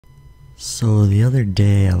So the other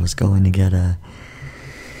day I was going to get a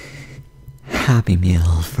Happy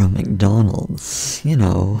Meal from McDonald's. You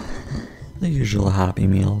know, the usual Happy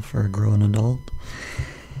Meal for a grown adult.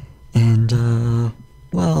 And,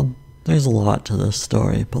 well, there's a lot to this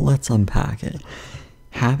story, but let's unpack it.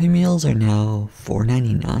 Happy Meals are now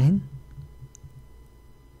 $4.99?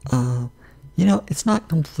 You know, it's not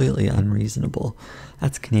completely unreasonable.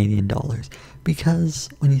 That's Canadian dollars. Because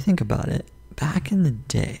when you think about it, back in the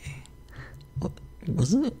day,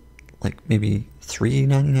 wasn't it like maybe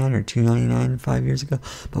 $3.99 or $2.99 5 years ago?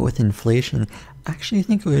 But with inflation, I actually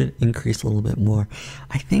think it would increase a little bit more.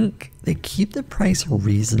 I think they keep the price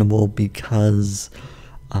reasonable because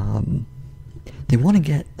they want to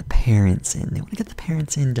get the parents in. They want to get the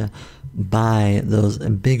parents in to buy those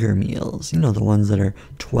bigger meals. You know, the ones that are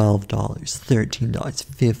 $12, $13,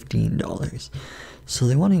 $15. So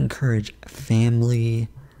they want to encourage family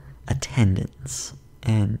attendance.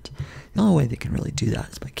 And the only way they can really do that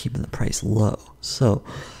is by keeping the price low. So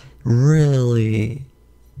really,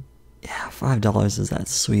 yeah, $5 is that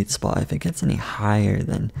sweet spot. If it gets any higher,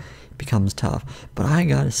 then it becomes tough. But I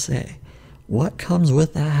gotta say, what comes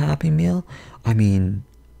with that Happy Meal? I mean,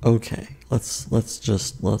 okay, let's look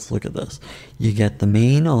at this. You get the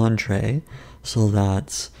main entree, so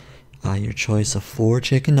that's your choice of 4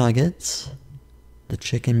 chicken nuggets, the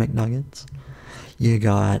chicken McNuggets. You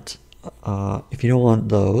got, if you don't want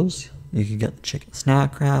those, you can get the chicken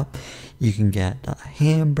snack wrap. You can get a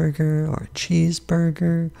hamburger or a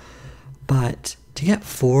cheeseburger. But to get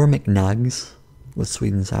 4 McNugs with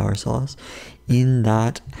sweet and sour sauce in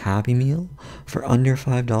that Happy Meal for under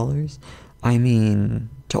 $5, I mean,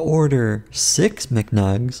 to order 6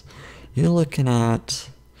 McNugs, you're looking at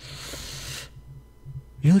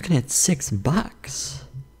 $6,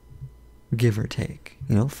 give or take.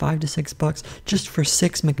 You know, $5 to $6 just for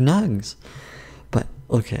 6 McNugs. But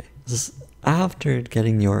okay, after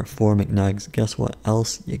getting your 4 McNugs, guess what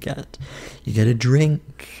else you get? You get a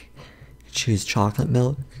drink. You choose chocolate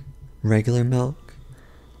milk, regular milk,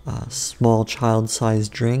 small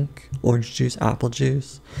child-sized drink, orange juice, apple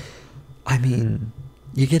juice. I mean,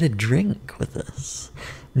 you get a drink with this.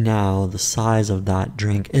 Now, the size of that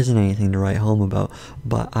drink isn't anything to write home about,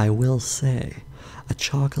 but I will say, a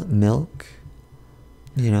chocolate milk,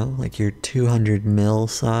 you know, like your 200 ml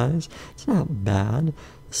size, it's not bad.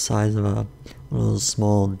 The size of one of those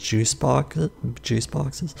small juice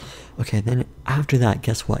boxes. Okay, then after that,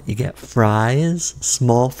 guess what? You get fries,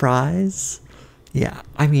 small fries. Yeah,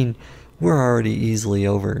 I mean, we're already easily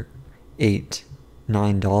over $8,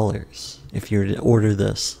 $9 if you were to order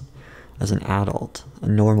this as an adult, a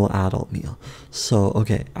normal adult meal. So,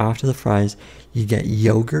 okay, after the fries, you get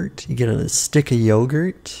yogurt. You get a stick of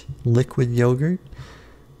yogurt, liquid yogurt,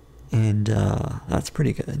 and that's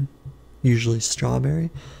pretty good. Usually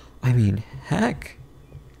strawberry. I mean, heck,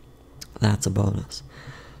 that's a bonus.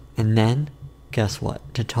 And then, guess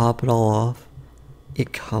what? To top it all off,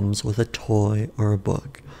 it comes with a toy or a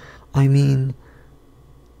book. I mean,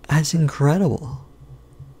 that's incredible.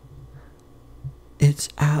 It's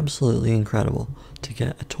absolutely incredible to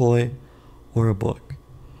get a toy or a book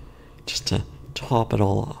just to top it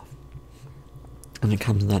all off. And it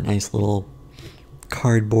comes in that nice little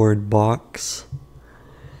cardboard box.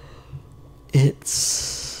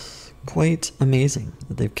 It's quite amazing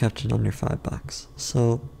that they've kept it under $5.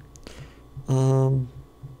 So,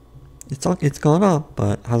 it's gone up,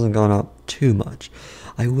 but hasn't gone up too much.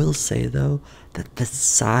 I will say though that the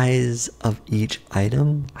size of each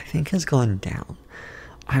item I think has gone down.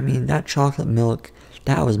 I mean, that chocolate milk,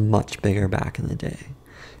 that was much bigger back in the day.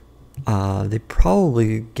 They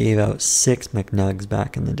probably gave out 6 McNugs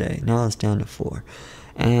back in the day. Now it's down to 4.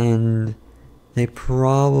 And they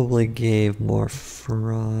probably gave more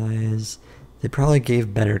fries. They probably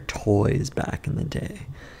gave better toys back in the day.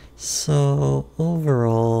 So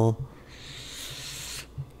overall,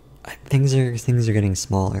 things are getting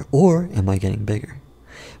smaller. Or am I getting bigger?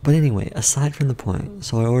 But anyway, aside from the point,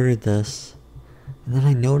 so I ordered this, and then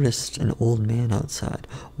I noticed an old man outside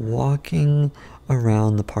walking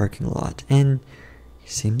around the parking lot, and he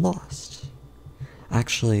seemed lost.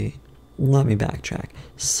 Actually, let me backtrack.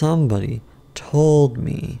 Somebody told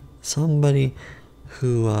me, somebody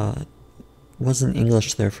who wasn't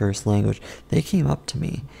English their first language, they came up to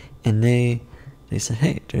me and they said,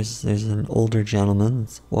 hey, there's an older gentleman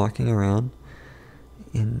that's walking around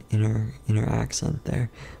in her accent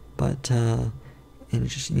there, but and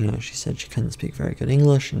just, you know, she said she couldn't speak very good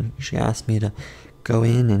English, and she asked me to go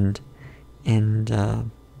in and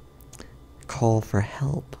call for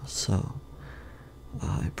help. So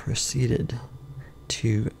I proceeded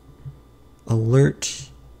to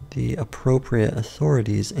alert the appropriate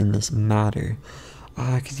authorities in this matter.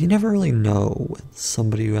 Because you never really know with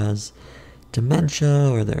somebody who has dementia,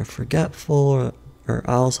 or they're forgetful, or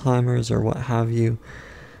Alzheimer's, or what have you.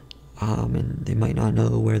 And they might not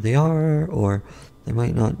know where they are, or they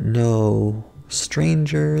might not know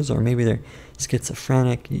strangers, or maybe they're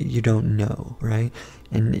schizophrenic. You don't know, right?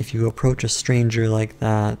 And if you approach a stranger like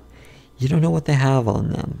that, you don't know what they have on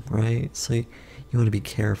them, right? So you want to be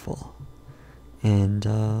careful. And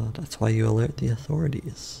that's why you alert the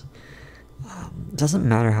authorities. It doesn't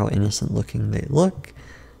matter how innocent looking they look.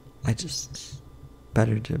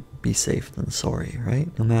 Better to be safe than sorry, right?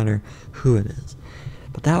 No matter who it is.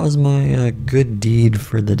 But that was my good deed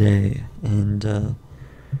for the day, and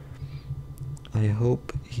I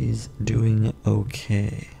hope he's doing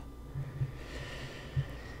okay.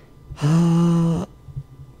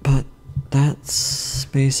 But that's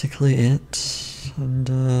basically it,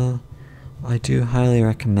 and I do highly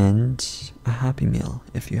recommend a Happy Meal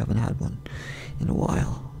if you haven't had one in a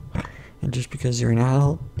while. And just because you're an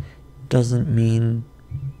adult doesn't mean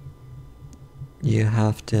you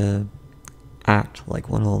have to act like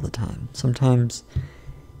one all the time. Sometimes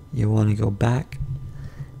you want to go back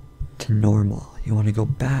to normal. You want to go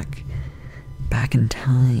back in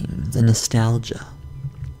time, the nostalgia.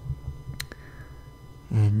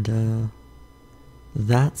 And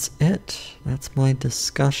that's it. That's my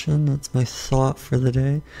discussion. That's my thought for the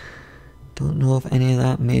day. Don't know if any of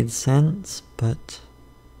that made sense, but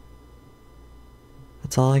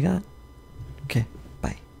that's all I got. Okay.